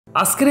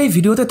আজকের এই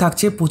ভিডিওতে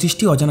থাকছে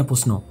 25টি অজানা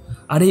প্রশ্ন,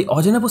 আর এই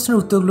অজানা প্রশ্নের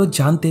উত্তরগুলো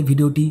জানতে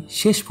ভিডিওটি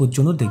শেষ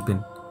পর্যন্ত দেখবেন।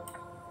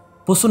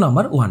 প্রশ্ন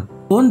নাম্বার 1,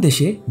 কোন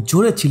দেশে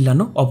জোরে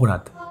চিল্লানো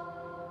অপরাধ?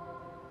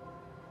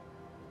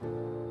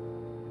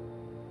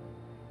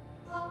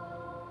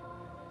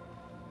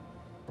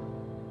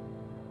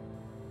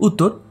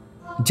 উত্তর,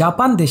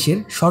 জাপান দেশের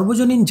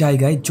সর্বজনীন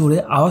জায়গায় জোরে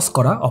আওয়াজ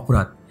করা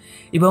অপরাধ,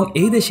 এবং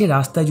এই দেশের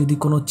রাস্তায় যদি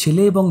কোনো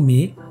ছেলে এবং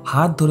মেয়ে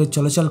হাত ধরে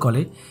চলাচল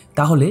করে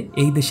তাহলে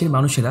এই দেশের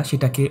মানুষেরা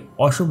সেটাকে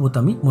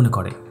অসভ্যতামি মনে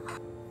করে।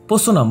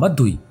 প্রশ্ন নাম্বার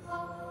 2,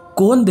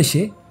 কোন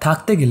দেশে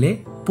থাকতে গেলে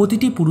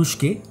প্রতিটি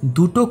পুরুষকে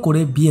 2টো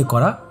করে বিয়ে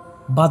করা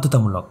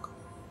বাধ্যতামূলক?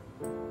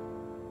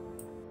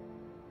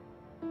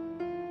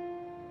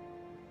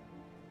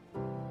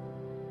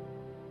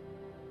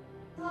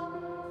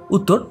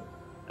 উত্তর,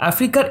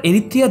 আফ্রিকার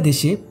এরিত্রিয়া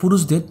দেশে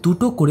পুরুষদের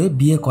 2টো করে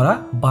বিয়ে করা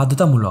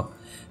বাধ্যতামূলক,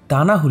 তা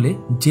না হলে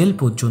জেল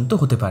পর্যন্ত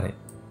হতে পারে।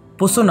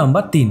 প্রশ্ন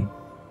নাম্বার 3,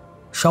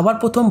 সবার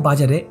প্রথম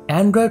বাজারে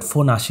অ্যান্ড্রয়েড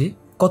ফোন আসে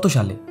কত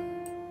সালে?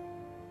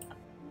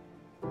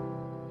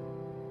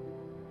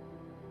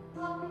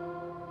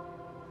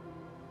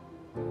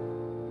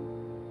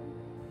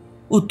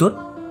 উত্তর,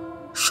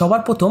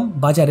 সবার প্রথম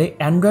বাজারে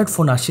অ্যান্ড্রয়েড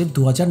ফোন আসে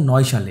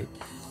 2009 সালে।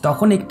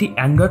 তখন একটি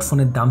অ্যান্ড্রয়েড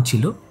ফোনের দাম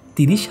ছিল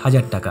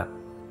 30,000 টাকা।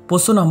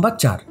 প্রশ্ন নাম্বার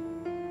 4,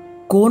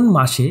 কোন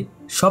মাসে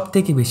সব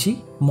থেকে বেশি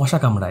মশা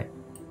কামড়ায়?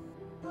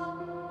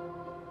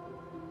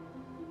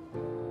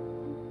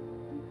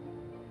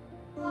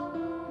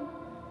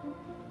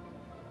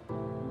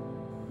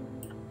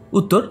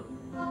 উত্তর,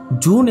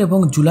 জুন এবং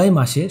জুলাই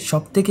মাসে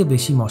সব থেকে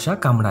বেশি মশা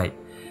কামড়ায়,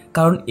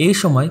 কারণ এই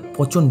সময়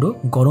প্রচণ্ড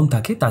গরম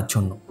থাকে তার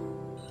জন্য।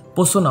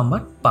 প্রশ্ন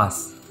নাম্বার 5,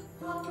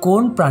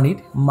 কোন প্রাণীর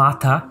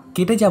মাথা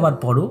কেটে যাবার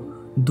পরও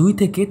 2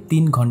 থেকে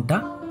 3 ঘন্টা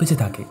বেঁচে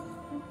থাকে?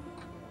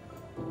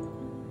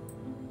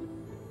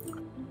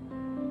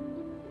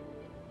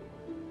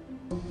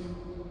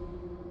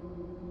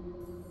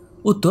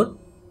 উত্তর,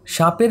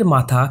 সাপের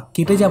মাথা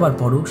কেটে যাবার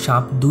পরও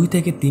সাপ 2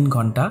 থেকে 3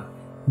 ঘন্টা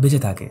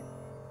বেঁচে থাকে।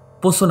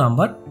 প্রশ্ন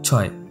নাম্বার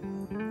 6,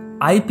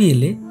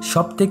 আইপিএলে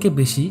সব থেকে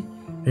বেশি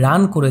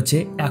রান করেছে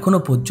এখনো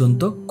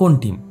পর্যন্ত কোন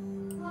টিম?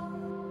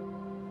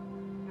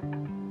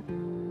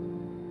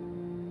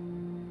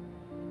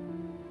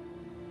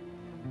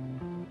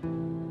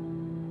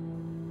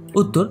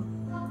 উত্তর,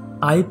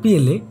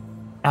 আইপিএলে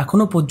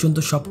এখনো পর্যন্ত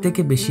সব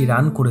থেকে বেশি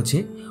রান করেছে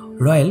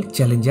রয়্যাল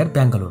চ্যালেঞ্জার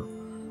ব্যাঙ্গালোর।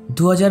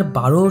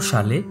 2012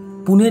 সালে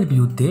পুনের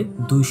বিরুদ্ধে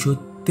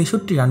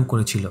 263 রান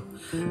করেছিল,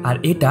 আর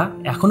এটা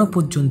এখনো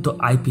পর্যন্ত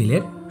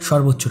আইপিএলের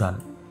সর্বোচ্চ রান।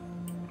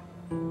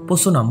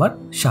 প্রশ্ন নাম্বার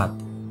 7,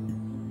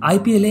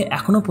 আইপিএলে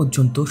এখনো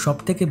পর্যন্ত সব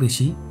থেকে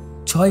বেশি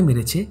 6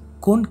 মেরেছে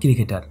কোন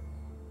ক্রিকেটার?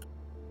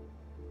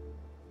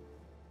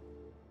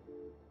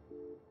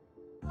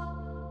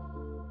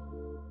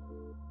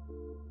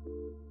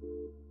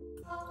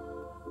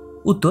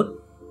 উত্তর,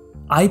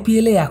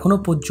 আইপিএলে এখনো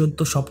পর্যন্ত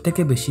সব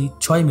থেকে বেশি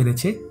 6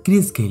 মেরেছে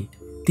ক্রিস গেইল,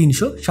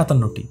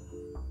 357টি।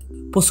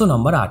 প্রশ্ন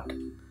নাম্বার 8,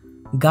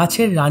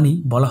 গাছের রানী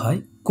বলা হয়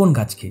কোন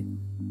গাছকে?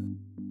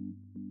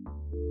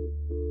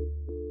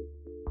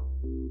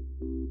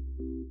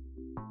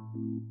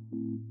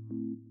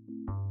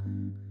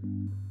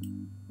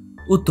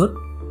 উত্তর,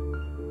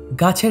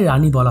 গাছের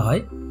রানী বলা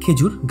হয়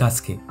খেজুর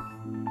গাছকে।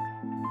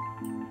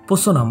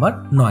 প্রশ্ন নাম্বার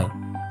 9,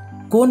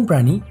 কোন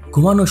প্রাণী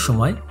ঘুমানোর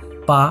সময়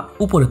পা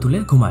উপরে তুলে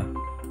ঘুমায়?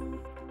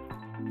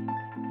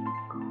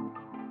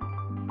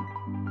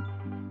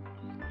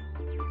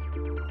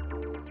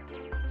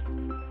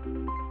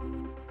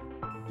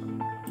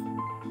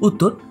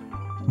 উত্তর,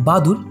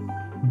 বাদুড়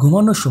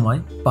ঘুমানোর সময়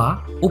পা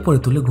উপরে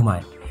তুলে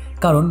ঘুমায়,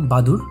 কারণ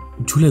বাদুড়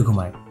ঝুলে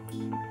ঘুমায়।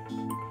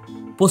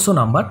 প্রশ্ন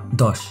নাম্বার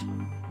 10,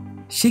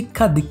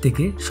 শিক্ষার দিক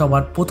থেকে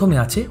সবার প্রথমে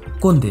আছে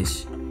কোন দেশ?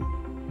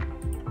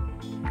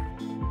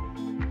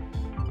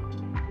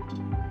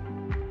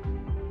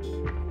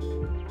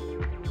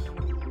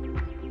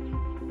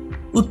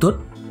 উত্তর,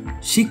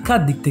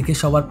 শিক্ষার দিক থেকে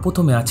সবার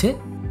প্রথমে আছে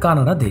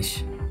কানাডা দেশ।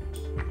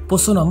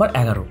 প্রশ্ন নাম্বার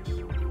 11,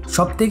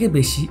 সব থেকে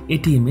বেশি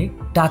এটিএমে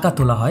টাকা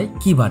তোলা হয়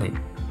কী বারে?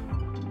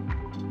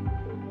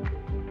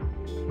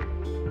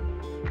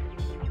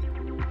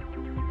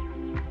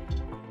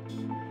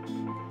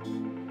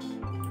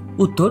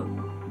 উত্তর,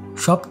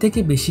 সব থেকে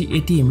বেশি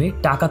এটিএমে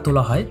টাকা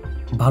তোলা হয়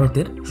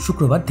ভারতের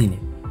শুক্রবার দিনে।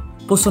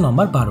 প্রশ্ন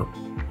নাম্বার 12,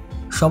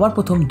 সবার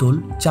প্রথম দোল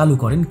চালু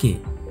করেন কে?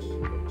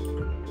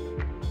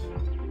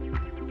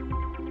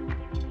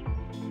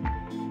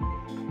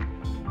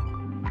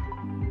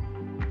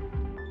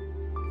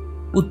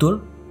 উত্তর,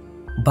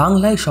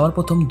 বাংলায় সবার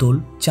প্রথম দোল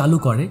চালু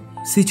করে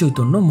শ্রী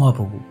চৈতন্য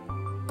মহাপ্রভু।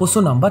 প্রশ্ন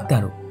নাম্বার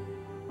 13,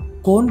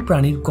 কোন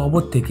প্রাণীর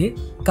গোবর থেকে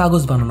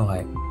কাগজ বানানো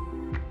হয়?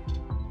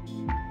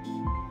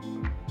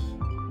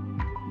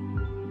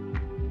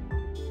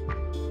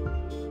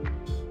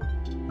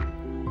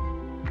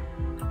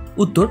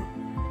 উত্তর,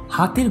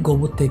 হাতির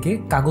গোবর থেকে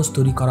কাগজ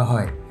তৈরি করা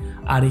হয়,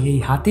 আর এই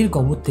হাতির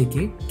গোবর থেকে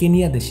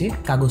কেনিয়া দেশে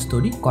কাগজ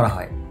তৈরি করা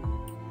হয়।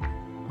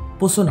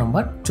 প্রশ্ন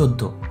নাম্বার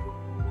 14,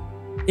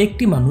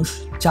 একটি মানুষ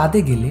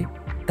চাঁদে গেলে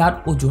তার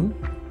ওজন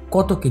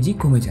কত কেজি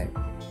কমে যায়?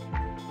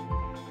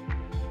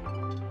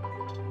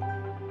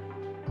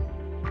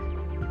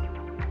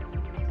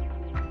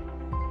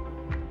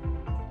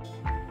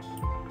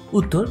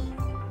 উত্তর,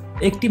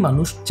 একটি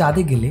মানুষ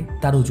চাঁদে গেলে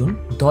তার ওজন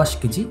 10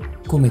 কেজি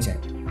কমে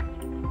যায়।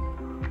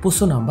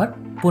 প্রশ্ন নাম্বার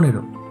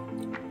 15,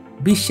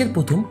 বিশ্বের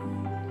প্রথম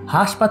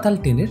হাসপাতাল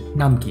ট্রেনের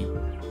নাম কি?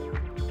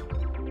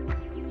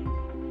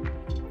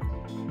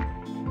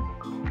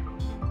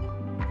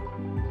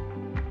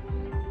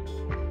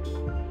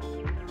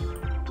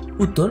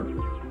 উত্তর,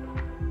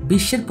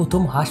 বিশ্বের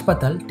প্রথম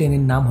হাসপাতাল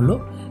ট্রেনের নাম হলো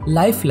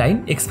লাইফ লাইন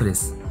এক্সপ্রেস,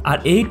 আর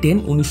এই ট্রেন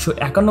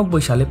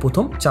 1991 সালে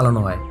প্রথম চালানো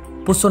হয়।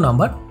 প্রশ্ন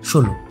নাম্বার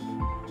 16,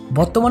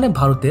 বর্তমানে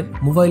ভারতের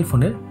মোবাইল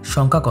ফোনের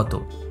সংখ্যা কত?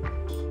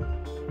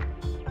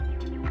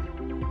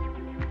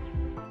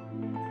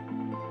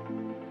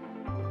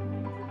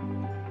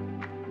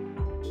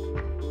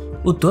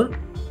 উত্তর,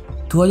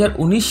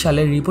 2019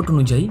 সালের রিপোর্ট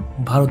অনুযায়ী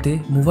ভারতে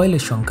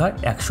মোবাইলের সংখ্যা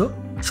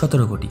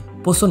 117 কোটি।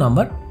 প্রশ্ন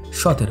নাম্বার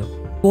 17,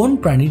 কোন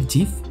প্রাণীর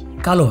জিভ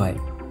কালো হয়?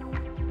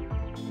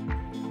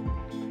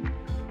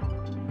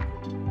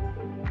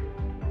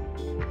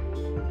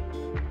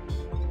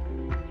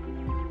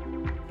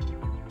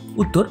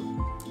 উত্তর,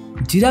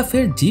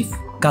 জিরাফের জিভ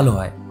কালো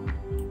হয়।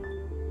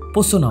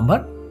 প্রশ্ন নাম্বার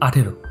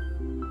 18,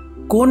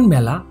 কোন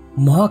মেলা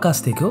মহাকাশ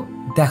থেকেও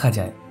দেখা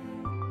যায়?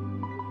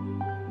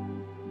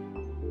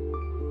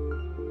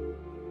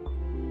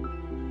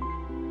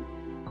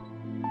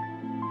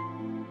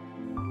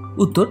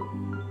 উত্তর,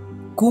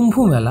 কুম্ভ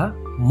মেলা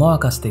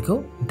মহাকাশ থেকেও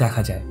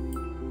দেখা যায়।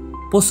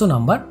 প্রশ্ন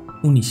নাম্বার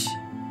 19,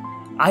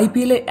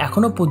 আইপিএলে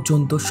এখনো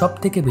পর্যন্ত সব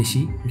থেকে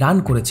বেশি রান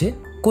করেছে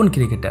কোন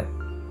ক্রিকেটার?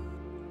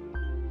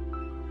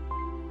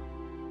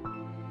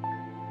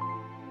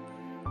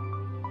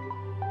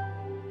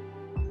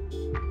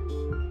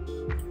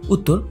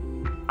 উত্তর,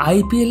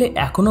 আইপিএলে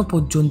এখনো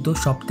পর্যন্ত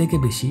সব থেকে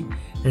বেশি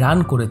রান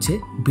করেছে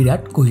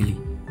বিরাট কোহলি।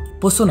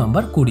 প্রশ্ন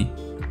নাম্বার 20,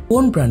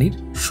 কোন প্রাণীর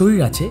শরীর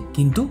আছে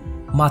কিন্তু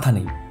মাথা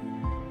নেই?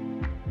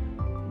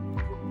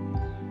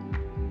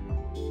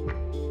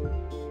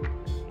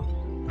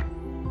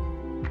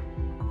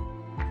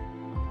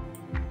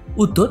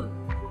 উত্তর,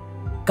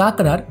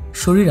 কাকড়ার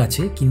শরীর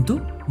আছে কিন্তু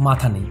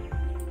মাথা নেই।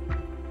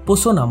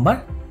 প্রশ্ন নাম্বার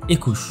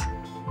 21,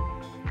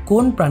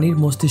 কোন প্রাণীর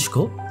মস্তিষ্ক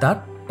তার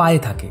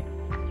পায়ে থাকে?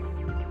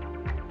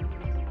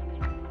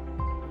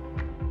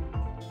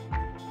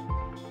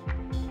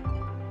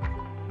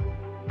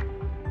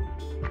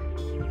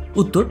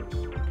 উত্তর,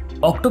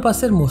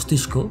 অক্টোপাসের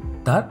মস্তিষ্ক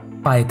তার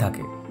পায়ে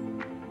থাকে।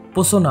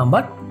 প্রশ্ন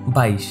নাম্বার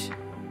 22,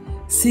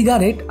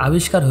 সিগারেট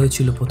আবিষ্কার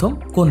হয়েছিল প্রথম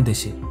কোন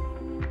দেশে?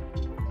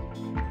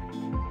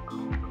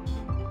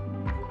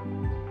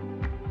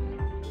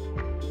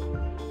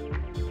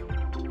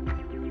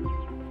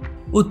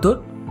 উত্তর,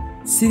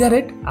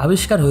 সিগারেট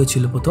আবিষ্কার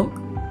হয়েছিল প্রথম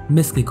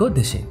মেক্সিকো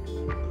দেশে।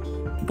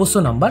 প্রশ্ন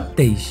নাম্বার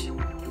 23,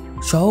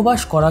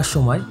 সহবাস করার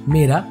সময়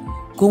মেয়েরা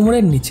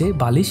কোমরের নিচে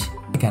বালিশ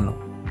কেন?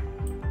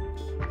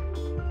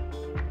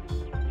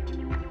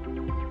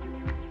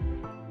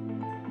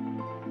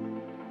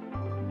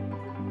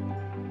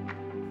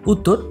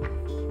 উত্তর,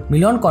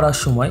 মিলন করার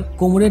সময়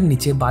কোমরের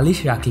নিচে বালিশ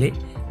রাখলে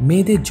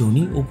মেয়েদের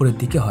যোনি উপরের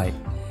দিকে হয়,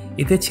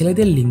 এতে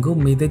ছেলেদের লিঙ্গ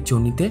মেয়েদের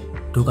যোনিতে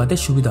ঢোকাতে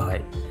সুবিধা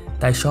হয়,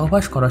 তাই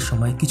সহবাস করার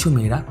সময় কিছু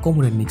মেয়েরা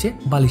কোমরের নিচে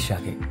বালিশ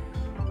রাখে।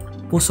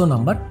 প্রশ্ন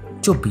নাম্বার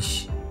 24,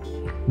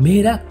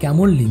 মেয়েরা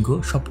কেমন লিঙ্গ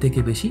সব থেকে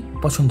বেশি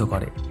পছন্দ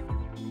করে?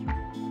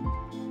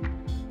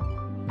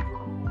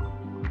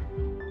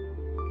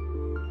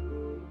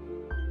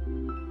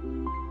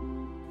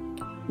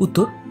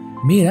 উত্তর,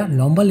 মেয়েরা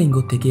লম্বা লিঙ্গ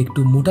থেকে একটু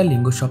মোটা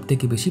লিঙ্গ সব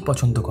থেকে বেশি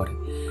পছন্দ করে,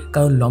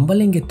 কারণ লম্বা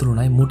লিঙ্গের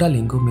তুলনায় মোটা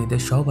লিঙ্গ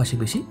মেয়েদের সহবাসে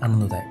বেশি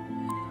আনন্দ দেয়।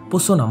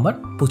 প্রশ্ন নাম্বার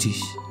 25,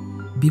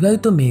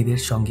 বিবাহিত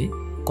মেয়েদের সঙ্গে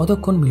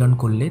কতক্ষণ মিলন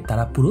করলে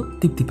তারা পুরো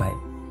তৃপ্তি পায়?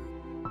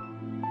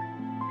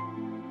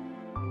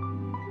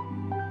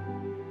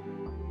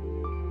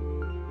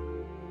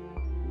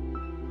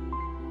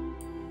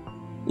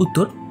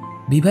 উত্তর,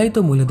 বিবাহিত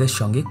মহিলাদের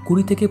সঙ্গে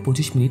 20 থেকে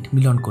 25 মিনিট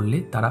মিলন করলে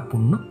তারা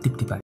পূর্ণ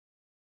তৃপ্তি পায়।